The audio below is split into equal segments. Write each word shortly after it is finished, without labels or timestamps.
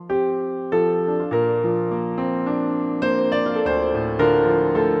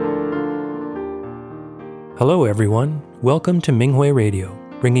Hello everyone, welcome to Minghui Radio,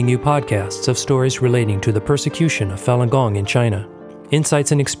 bringing you podcasts of stories relating to the persecution of Falun Gong in China,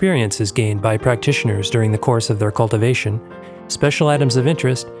 insights and experiences gained by practitioners during the course of their cultivation, special items of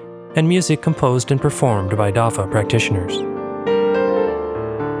interest, and music composed and performed by DAFA practitioners.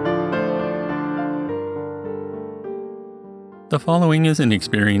 The following is an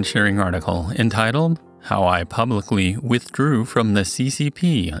experience sharing article entitled, How I Publicly Withdrew from the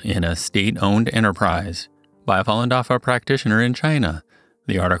CCP in a State-Owned Enterprise, by a Falun Dafa practitioner in China.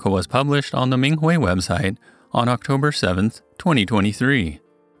 The article was published on the Minghui website on October 7, 2023.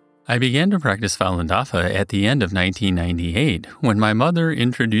 I began to practice Falun Dafa at the end of 1998 when my mother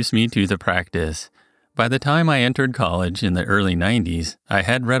introduced me to the practice. By the time I entered college in the early 90s, I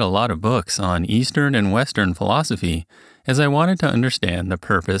had read a lot of books on Eastern and Western philosophy as I wanted to understand the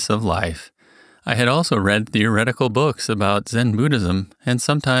purpose of life. I had also read theoretical books about Zen Buddhism, and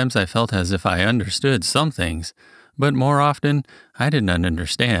sometimes I felt as if I understood some things, but more often, I did not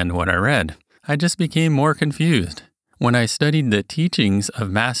understand what I read. I just became more confused. When I studied the teachings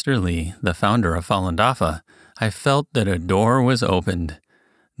of Master Li, the founder of Falun Dafa, I felt that a door was opened.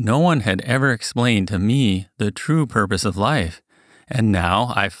 No one had ever explained to me the true purpose of life, and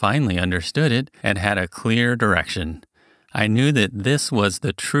now I finally understood it and had a clear direction. I knew that this was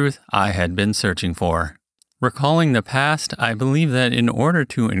the truth I had been searching for. Recalling the past, I believe that in order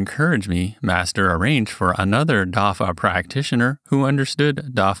to encourage me, Master arranged for another Dafa practitioner who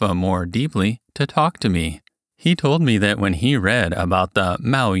understood Dafa more deeply to talk to me. He told me that when he read about the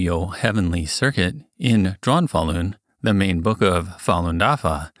Maoyo Heavenly Circuit in Zhuanfalun, the main book of Falun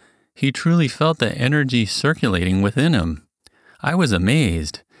Dafa, he truly felt the energy circulating within him. I was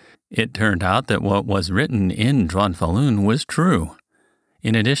amazed. It turned out that what was written in Zhuanfalun was true.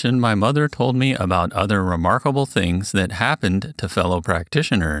 In addition, my mother told me about other remarkable things that happened to fellow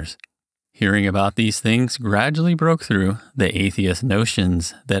practitioners. Hearing about these things gradually broke through the atheist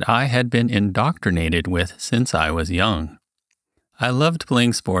notions that I had been indoctrinated with since I was young. I loved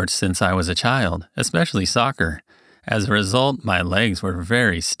playing sports since I was a child, especially soccer. As a result, my legs were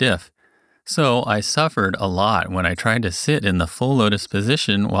very stiff. So I suffered a lot when I tried to sit in the full lotus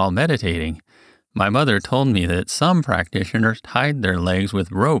position while meditating. My mother told me that some practitioners tied their legs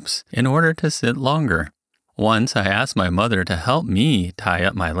with ropes in order to sit longer. Once I asked my mother to help me tie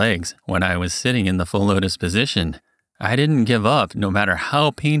up my legs when I was sitting in the full lotus position. I didn't give up no matter how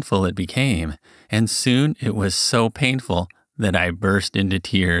painful it became, and soon it was so painful that I burst into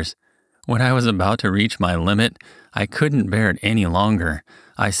tears. When I was about to reach my limit, I couldn't bear it any longer.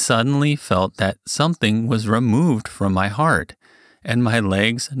 I suddenly felt that something was removed from my heart, and my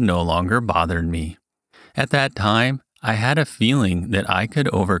legs no longer bothered me. At that time, I had a feeling that I could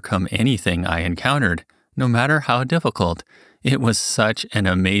overcome anything I encountered, no matter how difficult. It was such an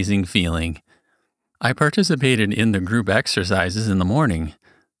amazing feeling. I participated in the group exercises in the morning.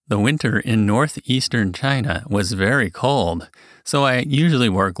 The winter in northeastern China was very cold, so I usually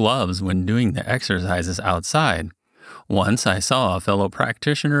wore gloves when doing the exercises outside. Once I saw a fellow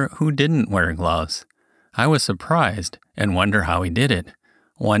practitioner who didn't wear gloves. I was surprised and wondered how he did it.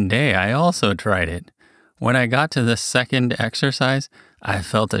 One day I also tried it. When I got to the second exercise, I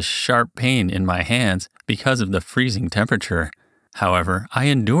felt a sharp pain in my hands because of the freezing temperature. However, I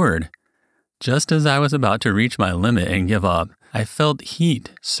endured. Just as I was about to reach my limit and give up, I felt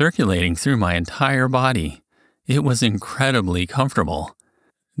heat circulating through my entire body. It was incredibly comfortable.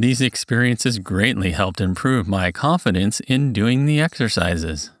 These experiences greatly helped improve my confidence in doing the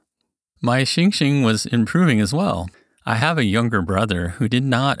exercises. My Xingxing was improving as well. I have a younger brother who did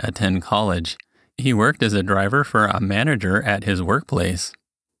not attend college. He worked as a driver for a manager at his workplace.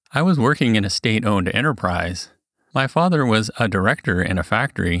 I was working in a state-owned enterprise. My father was a director in a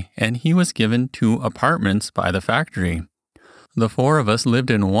factory, and he was given 2 apartments by the factory. The 4 of us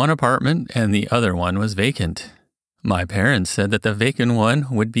lived in one apartment, and the other one was vacant. My parents said that the vacant one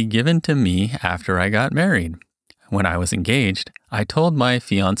would be given to me after I got married. When I was engaged, I told my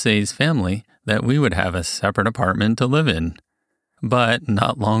fiancé's family that we would have a separate apartment to live in. But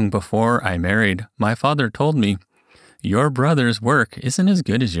not long before I married, my father told me, "Your brother's work isn't as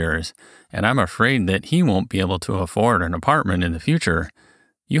good as yours, and I'm afraid that he won't be able to afford an apartment in the future.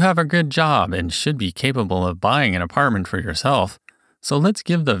 You have a good job and should be capable of buying an apartment for yourself, so let's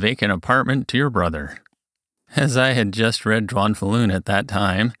give the vacant apartment to your brother." As I had just read Zhuanfalun at that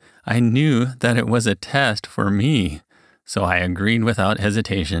time, I knew that it was a test for me, so I agreed without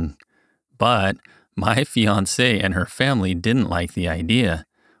hesitation. But my fiancée and her family didn't like the idea.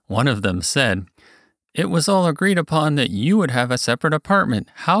 One of them said, "It was all agreed upon that you would have a separate apartment.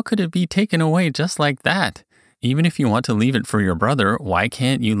 How could it be taken away just like that? even if you want to leave it for your brother, why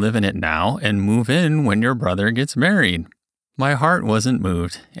can't you live in it now and move in when your brother gets married? My heart wasn't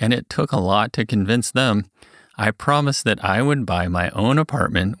moved, and it took a lot to convince them. I promised that I would buy my own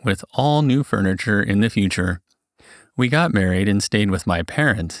apartment with all new furniture in the future. We got married and stayed with my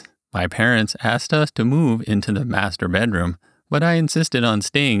parents. My parents asked us to move into the master bedroom, but I insisted on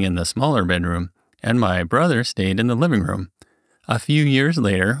staying in the smaller bedroom, and my brother stayed in the living room. A few years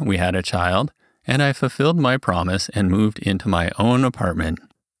later, we had a child, and I fulfilled my promise and moved into my own apartment.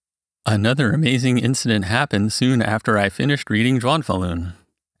 Another amazing incident happened soon after I finished reading Zhuangfalun.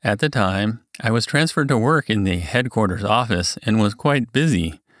 At the time, I was transferred to work in the headquarters office and was quite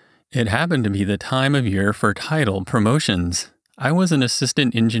busy. It happened to be the time of year for title promotions. I was an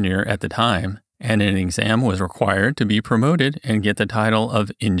assistant engineer at the time, and an exam was required to be promoted and get the title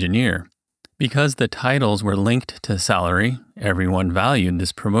of engineer. Because the titles were linked to salary, everyone valued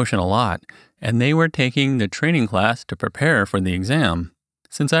this promotion a lot, and they were taking the training class to prepare for the exam.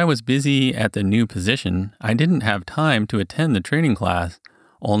 Since I was busy at the new position, I didn't have time to attend the training class.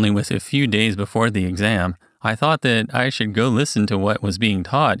 Only with a few days before the exam, I thought that I should go listen to what was being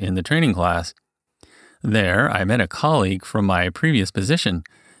taught in the training class. There, I met a colleague from my previous position,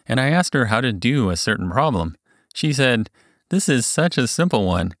 and I asked her how to do a certain problem. She said, "This is such a simple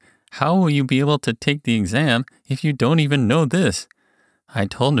one. How will you be able to take the exam if you don't even know this?" I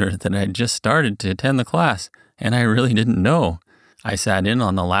told her that I just started to attend the class, and I really didn't know. I sat in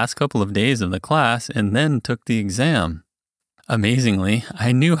on the last couple of days of the class and then took the exam. Amazingly,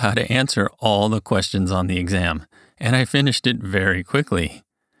 I knew how to answer all the questions on the exam, and I finished it very quickly.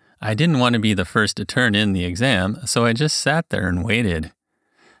 I didn't want to be the first to turn in the exam, so I just sat there and waited.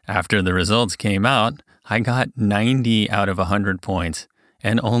 After the results came out, I got 90 out of 100 points,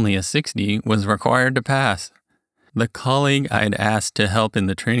 and only a 60 was required to pass. The colleague I'd asked to help in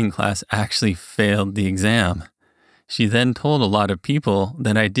the training class actually failed the exam. She then told a lot of people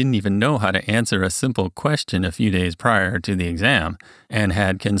that I didn't even know how to answer a simple question a few days prior to the exam and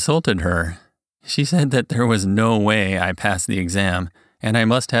had consulted her. She said that there was no way I passed the exam and I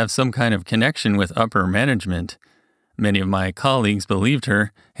must have some kind of connection with upper management. Many of my colleagues believed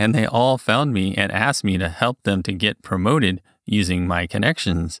her, and they all found me and asked me to help them to get promoted using my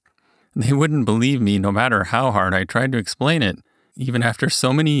connections. They wouldn't believe me no matter how hard I tried to explain it. Even after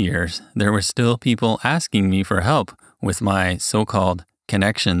so many years, there were still people asking me for help with my so-called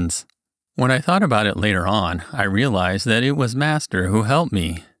connections. When I thought about it later on, I realized that it was Master who helped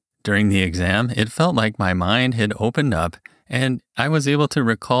me. During the exam, it felt like my mind had opened up and I was able to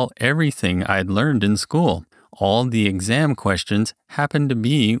recall everything I'd learned in school. All the exam questions happened to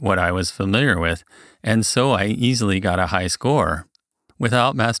be what I was familiar with, and so I easily got a high score.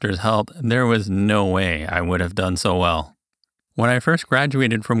 Without Master's help, there was no way I would have done so well. When I first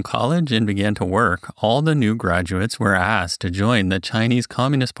graduated from college and began to work, all the new graduates were asked to join the Chinese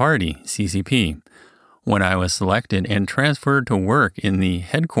Communist Party, CCP. When I was selected and transferred to work in the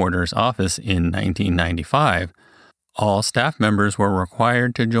headquarters office in 1995, all staff members were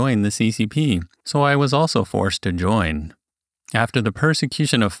required to join the CCP, so I was also forced to join. After the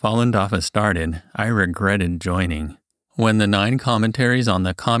persecution of Falun Dafa started, I regretted joining. When the 9 commentaries on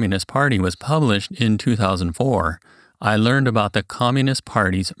the Communist Party was published in 2004, I learned about the Communist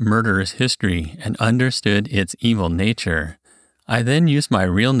Party's murderous history and understood its evil nature. I then used my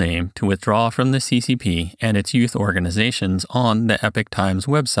real name to withdraw from the CCP and its youth organizations on the Epoch Times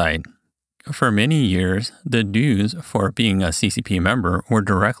website. For many years, the dues for being a CCP member were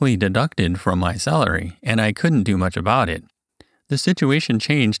directly deducted from my salary, and I couldn't do much about it. The situation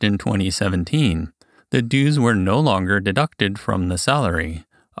changed in 2017. The dues were no longer deducted from the salary.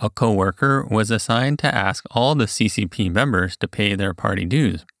 A coworker was assigned to ask all the CCP members to pay their party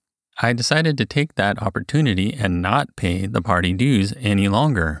dues. I decided to take that opportunity and not pay the party dues any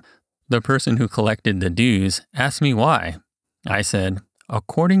longer. The person who collected the dues asked me why. I said,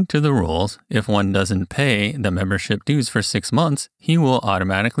 according to the rules, if one doesn't pay the membership dues for 6 months, he will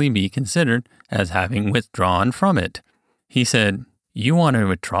automatically be considered as having withdrawn from it. He said, "You want to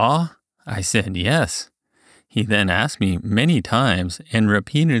withdraw?" I said, "Yes." He then asked me many times and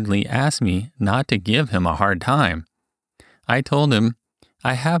repeatedly asked me not to give him a hard time. I told him,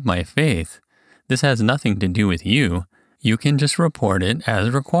 "I have my faith. This has nothing to do with you. You can just report it as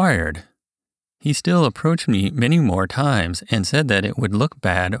required." He still approached me many more times and said that it would look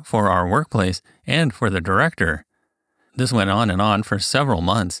bad for our workplace and for the director. This went on and on for several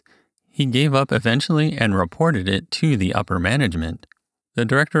months. He gave up eventually and reported it to the upper management. The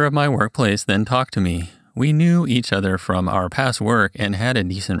director of my workplace then talked to me. We knew each other from our past work and had a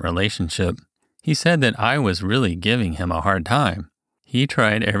decent relationship. He said that I was really giving him a hard time. He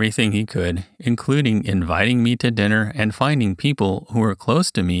tried everything he could, including inviting me to dinner and finding people who were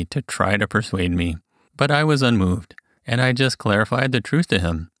close to me to try to persuade me. But I was unmoved, and I just clarified the truth to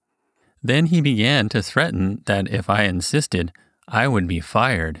him. Then he began to threaten that if I insisted, I would be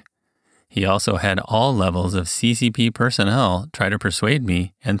fired. He also had all levels of CCP personnel try to persuade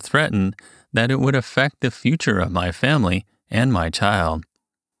me and threaten that it would affect the future of my family and my child.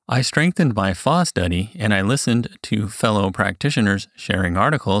 I strengthened my Fa study and I listened to fellow practitioners sharing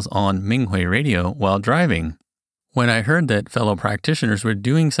articles on Minghui Radio while driving. When I heard that fellow practitioners were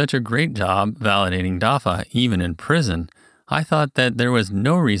doing such a great job validating Dafa even in prison, I thought that there was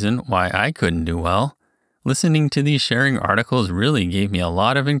no reason why I couldn't do well. Listening to these sharing articles really gave me a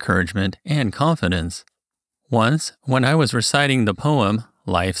lot of encouragement and confidence. Once, when I was reciting the poem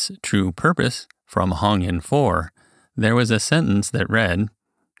Life's True Purpose from Hong Yin 4, there was a sentence that read,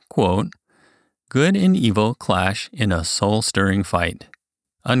 quote, "Good and evil clash in a soul-stirring fight,"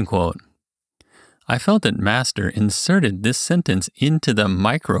 unquote. I felt that Master inserted this sentence into the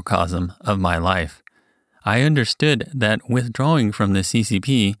microcosm of my life. I understood that withdrawing from the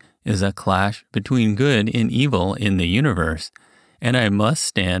CCP is a clash between good and evil in the universe, and I must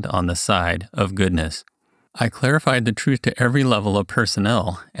stand on the side of goodness. I clarified the truth to every level of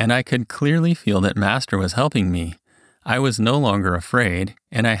personnel, and I could clearly feel that Master was helping me. I was no longer afraid,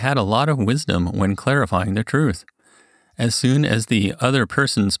 and I had a lot of wisdom when clarifying the truth. As soon as the other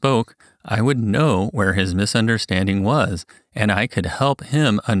person spoke, I would know where his misunderstanding was, and I could help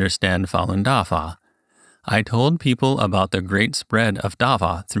him understand Falun Dafa. I told people about the great spread of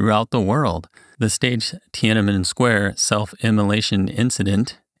Dafa throughout the world, the staged Tiananmen Square self-immolation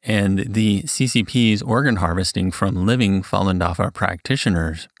incident, and the CCP's organ harvesting from living Falun Dafa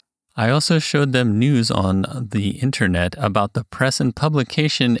practitioners. I also showed them news on the internet about the Press and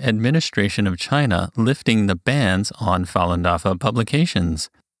Publication Administration of China lifting the bans on Falun Dafa publications.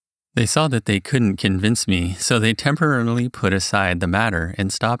 They saw that they couldn't convince me, so they temporarily put aside the matter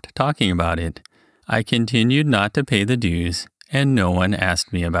and stopped talking about it. I continued not to pay the dues, and no one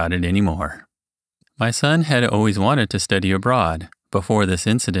asked me about it anymore. My son had always wanted to study abroad. Before this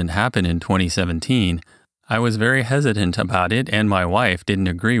incident happened in 2017, I was very hesitant about it and my wife didn't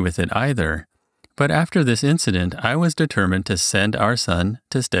agree with it either. But after this incident, I was determined to send our son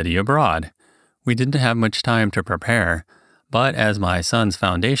to study abroad. We didn't have much time to prepare, but as my son's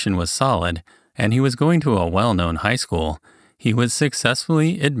foundation was solid and he was going to a well-known high school, he was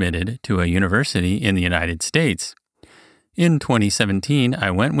successfully admitted to a university in the United States. In 2017, I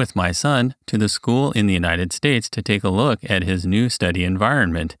went with my son to the school in the United States to take a look at his new study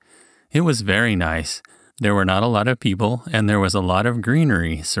environment. It was very nice. There were not a lot of people, and there was a lot of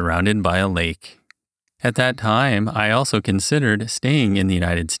greenery surrounded by a lake. At that time, I also considered staying in the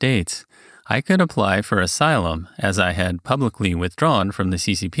United States. I could apply for asylum, as I had publicly withdrawn from the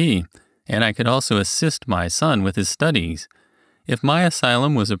CCP, and I could also assist my son with his studies. If my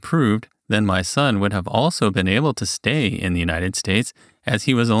asylum was approved, then my son would have also been able to stay in the United States as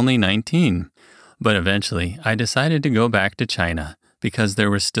he was only 19. But eventually, I decided to go back to China because there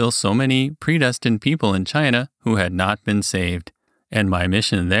were still so many predestined people in China who had not been saved, and my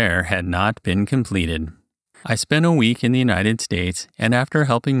mission there had not been completed. I spent a week in the United States, and after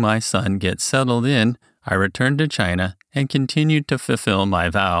helping my son get settled in, I returned to China and continued to fulfill my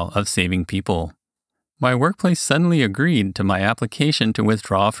vow of saving people. My workplace suddenly agreed to my application to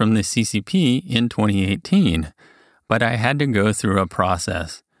withdraw from the CCP in 2018, but I had to go through a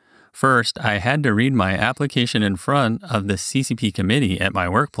process. First, I had to read my application in front of the CCP committee at my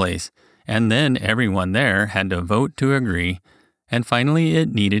workplace, and then everyone there had to vote to agree, and finally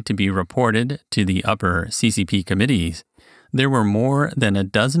it needed to be reported to the upper CCP committees. There were more than a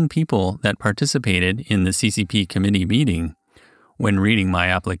dozen people that participated in the CCP committee meeting. When reading my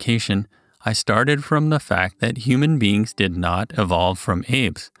application, I started from the fact that human beings did not evolve from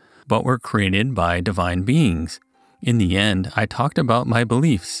apes, but were created by divine beings. In the end, I talked about my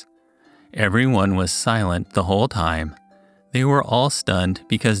beliefs. Everyone was silent the whole time. They were all stunned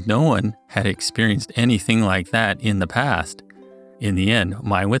because no one had experienced anything like that in the past. In the end,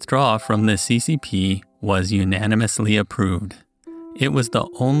 my withdrawal from the CCP was unanimously approved. It was the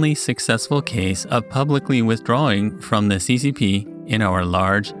only successful case of publicly withdrawing from the CCP in our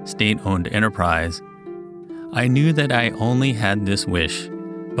large state-owned enterprise. I knew that I only had this wish,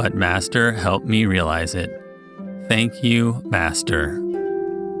 but Master helped me realize it. Thank you, Master.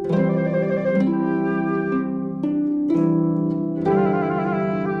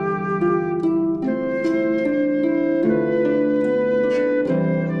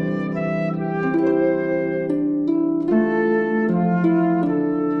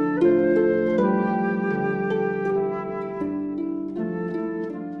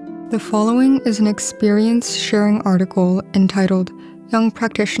 The following is an experience-sharing article entitled Young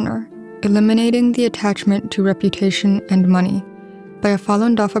Practitioner, Eliminating the Attachment to Reputation and Money by a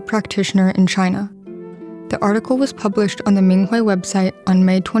Falun Dafa practitioner in China. The article was published on the Minghui website on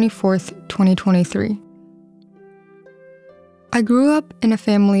May 24, 2023. I grew up in a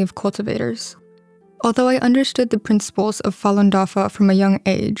family of cultivators. Although I understood the principles of Falun Dafa from a young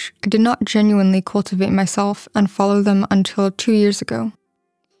age, I did not genuinely cultivate myself and follow them until 2 years ago.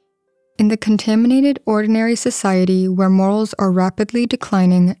 In the contaminated ordinary society where morals are rapidly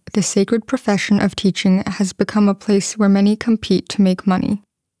declining, the sacred profession of teaching has become a place where many compete to make money.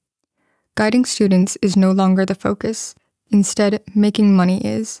 Guiding students is no longer the focus. Instead, making money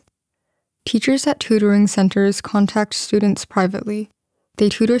is. Teachers at tutoring centers contact students privately. They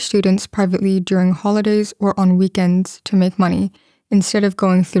tutor students privately during holidays or on weekends to make money instead of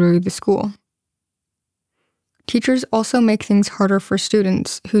going through the school. Teachers also make things harder for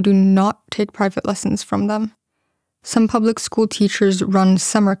students who do not take private lessons from them. Some public school teachers run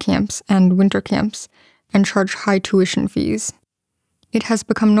summer camps and winter camps and charge high tuition fees. It has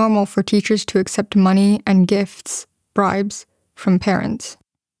become normal for teachers to accept money and gifts, bribes, from parents.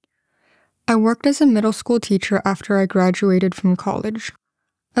 I worked as a middle school teacher after I graduated from college.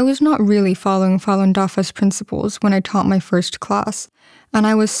 I was not really following Falun Dafa's principles when I taught my first class, and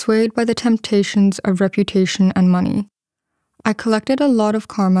I was swayed by the temptations of reputation and money. I collected a lot of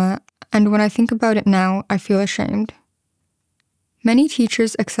karma, and when I think about it now, I feel ashamed. Many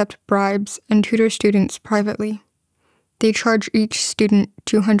teachers accept bribes and tutor students privately. They charge each student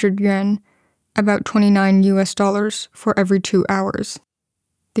 200 yuan, about $29 for every 2 hours.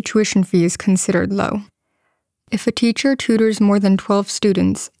 The tuition fee is considered low. If a teacher tutors more than 12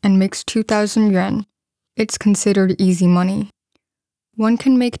 students and makes 2,000 yuan, it's considered easy money. One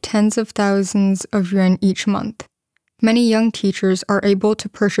can make tens of thousands of yuan each month. Many young teachers are able to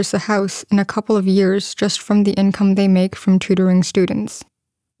purchase a house in a couple of years just from the income they make from tutoring students.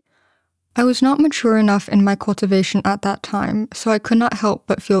 I was not mature enough in my cultivation at that time, so I could not help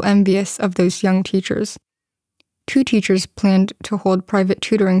but feel envious of those young teachers. 2 teachers planned to hold private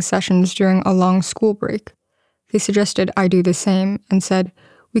tutoring sessions during a long school break. They suggested I do the same and said,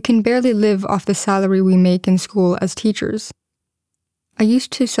 "We can barely live off the salary we make in school as teachers." I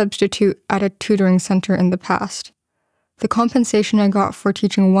used to substitute at a tutoring center in the past. The compensation I got for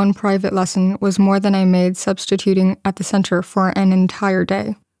teaching one private lesson was more than I made substituting at the center for an entire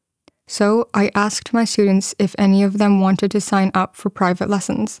day. So I asked my students if any of them wanted to sign up for private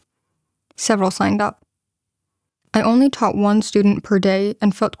lessons. Several signed up. I only taught 1 student per day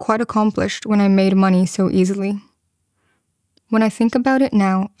and felt quite accomplished when I made money so easily. When I think about it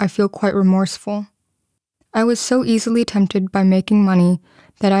now, I feel quite remorseful. I was so easily tempted by making money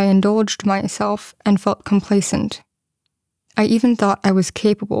that I indulged myself and felt complacent. I even thought I was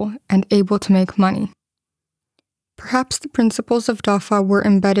capable and able to make money. Perhaps the principles of Dafa were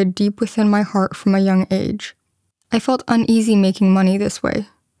embedded deep within my heart from a young age. I felt uneasy making money this way.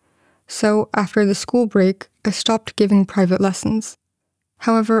 So, after the school break, I stopped giving private lessons.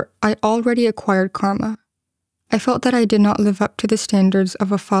 However, I already acquired karma. I felt that I did not live up to the standards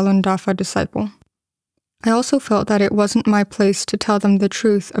of a Falun Dafa disciple. I also felt that it wasn't my place to tell them the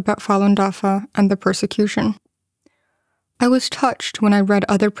truth about Falun Dafa and the persecution. I was touched when I read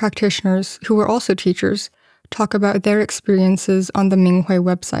other practitioners, who were also teachers, talk about their experiences on the Minghui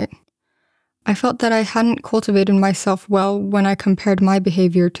website. I felt that I hadn't cultivated myself well when I compared my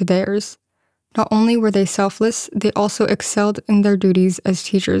behavior to theirs. Not only were they selfless, they also excelled in their duties as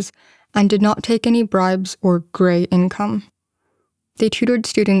teachers and did not take any bribes or gray income. They tutored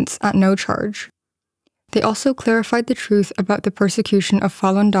students at no charge. They also clarified the truth about the persecution of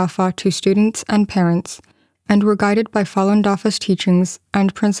Falun Dafa to students and parents, and were guided by Falun Dafa's teachings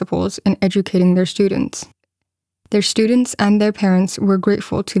and principles in educating their students. Their students and their parents were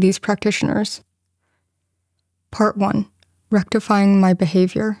grateful to these practitioners. Part 1. Rectifying my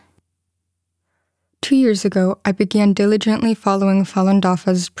behavior. 2 years ago, I began diligently following Falun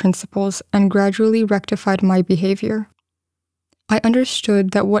Dafa's principles and gradually rectified my behavior. I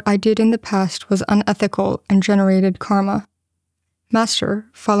understood that what I did in the past was unethical and generated karma. Master,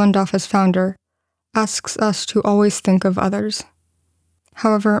 Falun Dafa's founder, asks us to always think of others.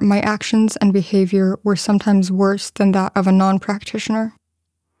 However, my actions and behavior were sometimes worse than that of a non-practitioner.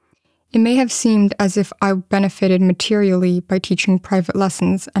 It may have seemed as if I benefited materially by teaching private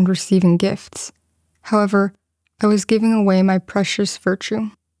lessons and receiving gifts. However, I was giving away my precious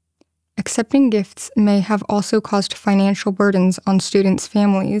virtue. Accepting gifts may have also caused financial burdens on students'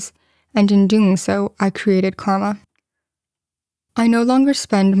 families, and in doing so, I created karma. I no longer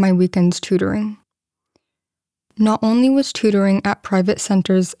spend my weekends tutoring. Not only was tutoring at private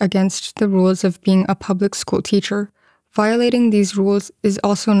centers against the rules of being a public school teacher, violating these rules is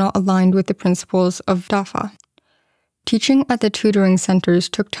also not aligned with the principles of DAFA. Teaching at the tutoring centers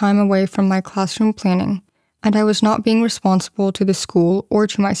took time away from my classroom planning, and I was not being responsible to the school or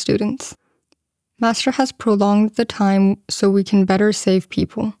to my students. Master has prolonged the time so we can better save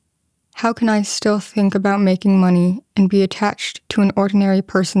people. How can I still think about making money and be attached to an ordinary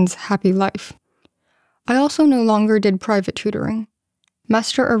person's happy life? I also no longer did private tutoring.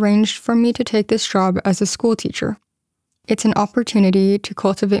 Master arranged for me to take this job as a school teacher. It's an opportunity to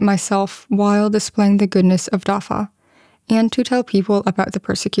cultivate myself while displaying the goodness of DAFA, and to tell people about the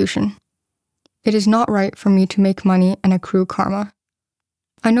persecution. It is not right for me to make money and accrue karma.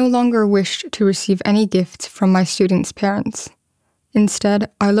 I no longer wished to receive any gifts from my students' parents. Instead,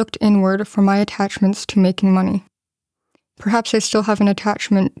 I looked inward for my attachments to making money. Perhaps I still have an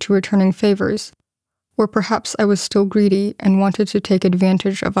attachment to returning favors, or perhaps I was still greedy and wanted to take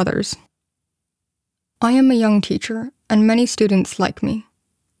advantage of others. I am a young teacher, and many students like me.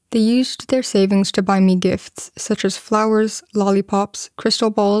 They used their savings to buy me gifts, such as flowers, lollipops, crystal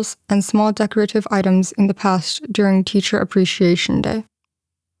balls, and small decorative items in the past during Teacher Appreciation Day.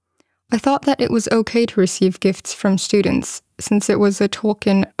 I thought that it was okay to receive gifts from students, since it was a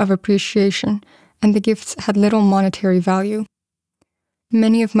token of appreciation, and the gifts had little monetary value.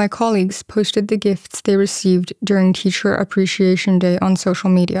 Many of my colleagues posted the gifts they received during Teacher Appreciation Day on social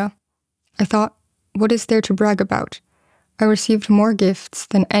media. I thought, what is there to brag about? I received more gifts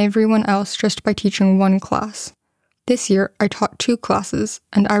than everyone else just by teaching one class. This year, I taught 2 classes,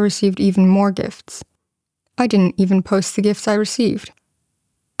 and I received even more gifts. I didn't even post the gifts I received.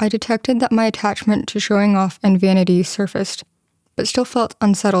 I detected that my attachment to showing off and vanity surfaced, but still felt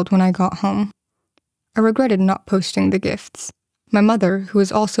unsettled when I got home. I regretted not posting the gifts. My mother, who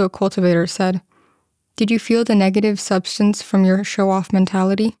is also a cultivator, said, "Did you feel the negative substance from your show-off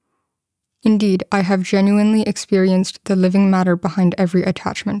mentality?" Indeed, I have genuinely experienced the living matter behind every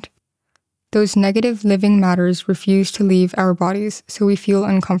attachment. Those negative living matters refuse to leave our bodies, so we feel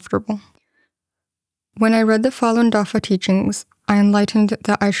uncomfortable. When I read the Falun Dafa teachings, I enlightened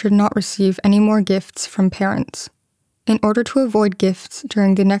that I should not receive any more gifts from parents. In order to avoid gifts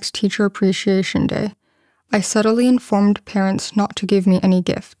during the next Teacher Appreciation Day, I subtly informed parents not to give me any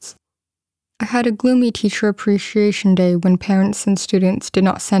gifts. I had a gloomy Teacher Appreciation Day when parents and students did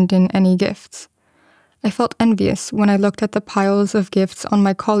not send in any gifts. I felt envious when I looked at the piles of gifts on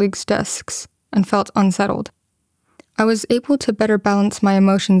my colleagues' desks and felt unsettled. I was able to better balance my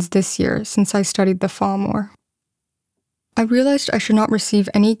emotions this year since I studied the Fa more. I realized I should not receive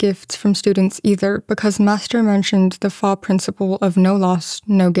any gifts from students either because Master mentioned the Fa principle of no loss,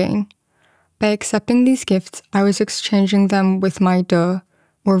 no gain. By accepting these gifts, I was exchanging them with my de,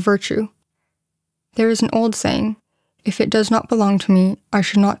 or virtue. There is an old saying, if it does not belong to me, I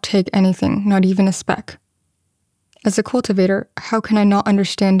should not take anything, not even a speck. As a cultivator, how can I not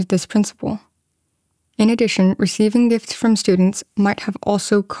understand this principle? In addition, receiving gifts from students might have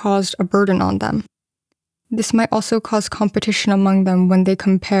also caused a burden on them. This might also cause competition among them when they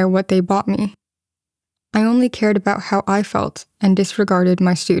compare what they bought me. I only cared about how I felt and disregarded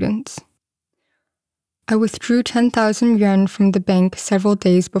my students. I withdrew 10,000 yuan from the bank several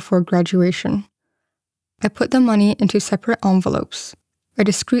days before graduation. I put the money into separate envelopes. I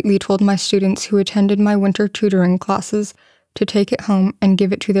discreetly told my students who attended my winter tutoring classes to take it home and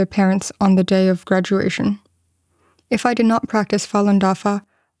give it to their parents on the day of graduation. If I did not practice Falun Dafa,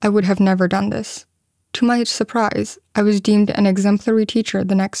 I would have never done this. To my surprise, I was deemed an exemplary teacher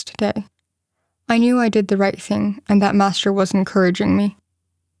the next day. I knew I did the right thing and that Master was encouraging me.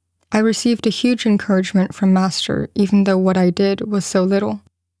 I received a huge encouragement from Master, even though what I did was so little.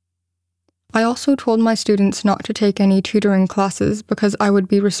 I also told my students not to take any tutoring classes because I would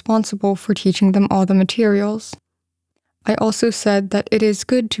be responsible for teaching them all the materials. I also said that it is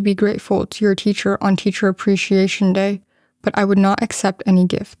good to be grateful to your teacher on Teacher Appreciation Day, but I would not accept any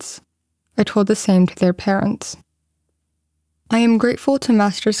gifts. I told the same to their parents. I am grateful to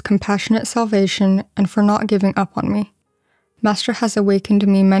Master's compassionate salvation and for not giving up on me. Master has awakened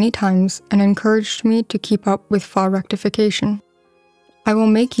me many times and encouraged me to keep up with Fa rectification. I will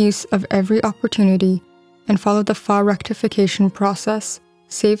make use of every opportunity and follow the Fa rectification process,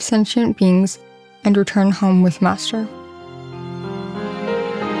 save sentient beings, and return home with Master.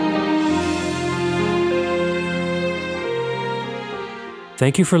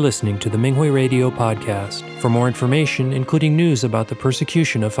 Thank you for listening to the Minghui Radio podcast. For more information, including news about the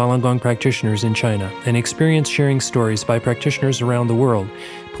persecution of Falun Gong practitioners in China and experience-sharing stories by practitioners around the world,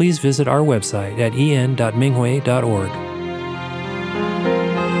 please visit our website at en.minghui.org.